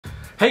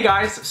Hey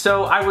guys,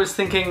 so I was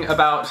thinking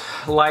about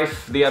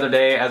life the other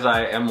day, as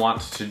I am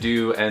wont to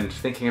do, and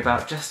thinking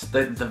about just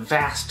the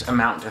vast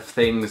amount of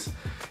things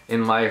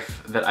in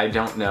life that I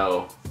don't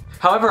know.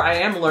 However, I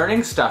am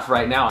learning stuff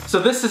right now.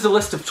 So this is a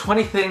list of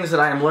 20 things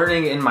that I am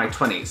learning in my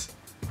 20s.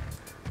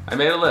 I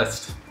made a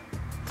list.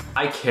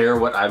 I care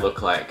what I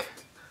look like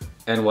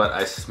and what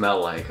I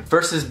smell like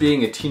versus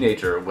being a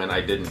teenager when I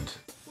didn't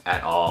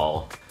at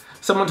all.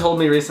 Someone told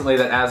me recently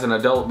that as an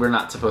adult, we're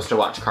not supposed to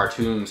watch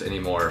cartoons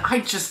anymore.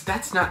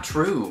 That's not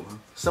true.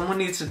 Someone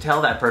needs to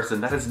tell that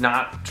person that is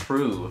not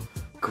true.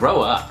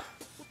 Grow up.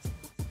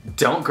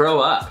 Don't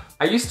grow up.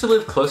 I used to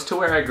live close to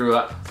where I grew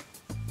up.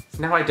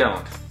 Now I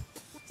don't.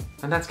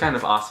 And that's kind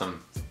of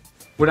awesome.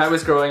 When I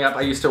was growing up,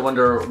 I used to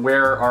wonder,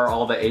 where are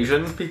all the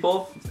Asian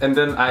people? And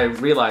then I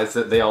realized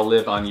that they all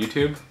live on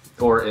YouTube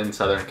or in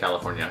Southern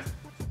California.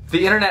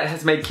 The internet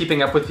has made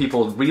keeping up with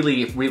people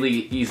really, really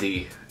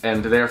easy,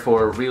 and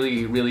therefore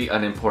really, really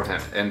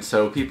unimportant. And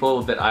so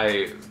people that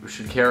I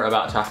should care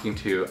about talking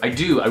to, I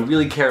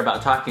really care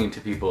about talking to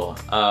people,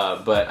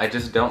 but I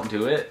just don't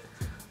do it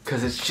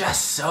because it's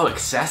just so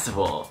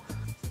accessible.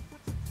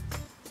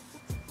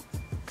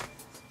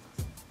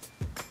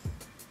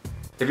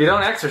 If you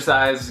don't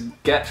exercise,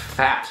 get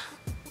fat.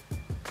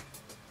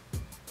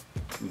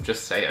 I'm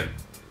just saying.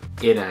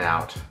 In and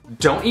out.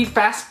 Don't eat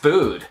fast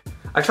food.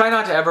 I try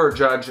not to ever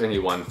judge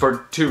anyone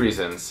for two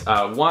reasons.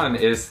 One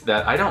is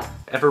that I don't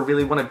ever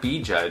really want to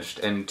be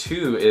judged, and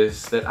two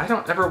is that I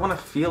don't ever want to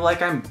feel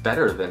like I'm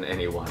better than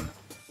anyone.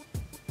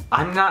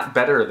 I'm not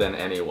better than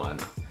anyone.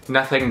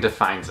 Nothing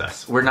defines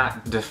us. We're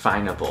not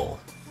definable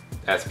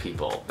as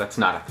people. That's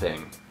not a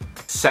thing.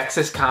 Sex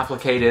is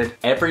complicated.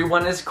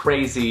 Everyone is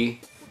crazy.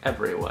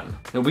 Everyone.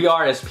 And we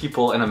are, as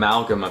people, an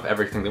amalgam of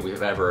everything that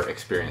we've ever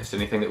experienced.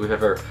 Anything that we've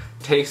ever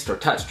tasted or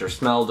touched or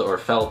smelled or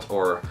felt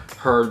or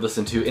heard,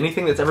 listened to,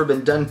 anything that's ever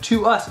been done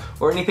to us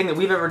or anything that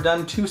we've ever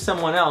done to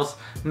someone else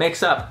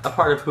makes up a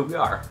part of who we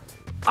are.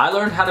 I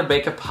learned how to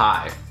bake a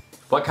pie.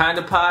 What kind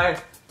of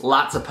pie?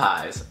 Lots of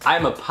pies.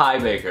 I'm a pie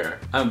baker.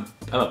 I'm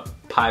a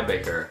pie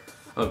baker.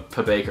 I'm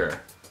a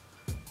baker.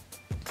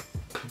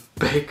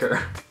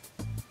 Baker.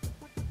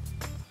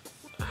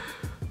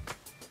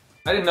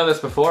 I didn't know this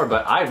before,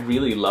 but I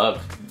really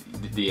love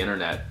the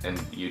internet and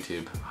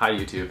YouTube. Hi,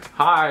 YouTube.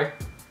 Hi!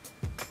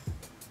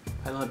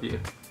 I love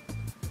you.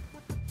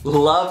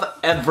 Love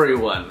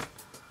everyone.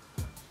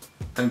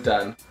 I'm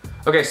done.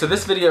 Okay, so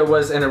this video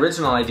was an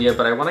original idea,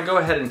 but I want to go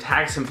ahead and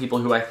tag some people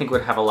who I think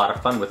would have a lot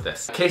of fun with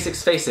this.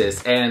 K6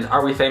 Faces, and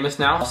Are We Famous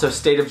Now? Also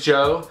State of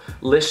Joe,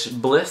 Lish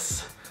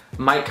Bliss,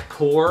 Mike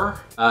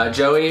Poor,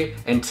 Joey,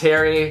 and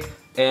Terry,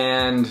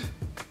 and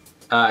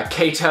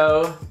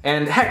Kato,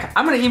 and heck,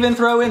 I'm gonna even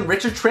throw in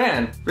Richard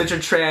Tran.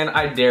 Richard Tran,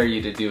 I dare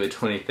you to do a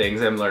 20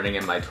 things I'm learning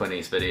in my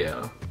 20s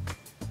video.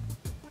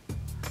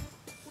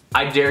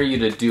 I dare you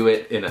to do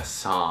it in a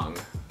song.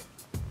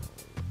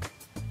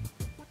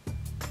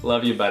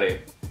 Love you, buddy.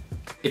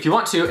 If you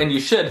want to, and you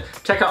should,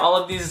 check out all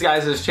of these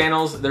guys'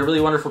 channels. They're really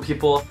wonderful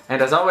people.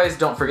 And as always,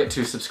 don't forget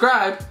to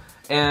subscribe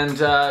and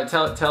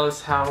tell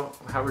us how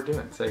we're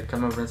doing.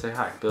 Come over and say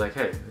hi. Be like,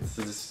 hey,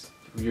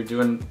 you're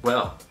doing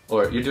well,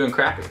 or you're doing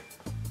crappy.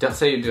 Don't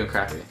say you're doing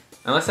crappy.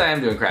 Unless I am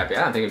doing crappy.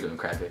 I don't think I'm doing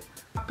crappy.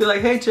 Be like,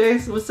 hey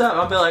Chase, what's up?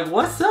 I'll be like,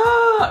 what's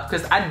up?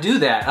 Because I do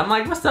that. I'm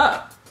like, what's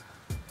up?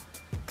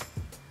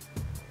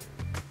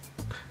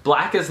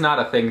 Black is not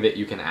a thing that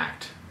you can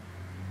act.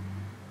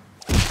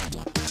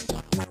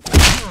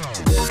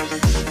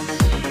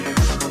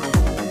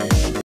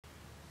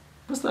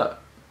 What's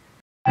up?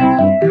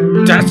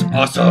 That's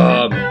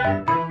awesome!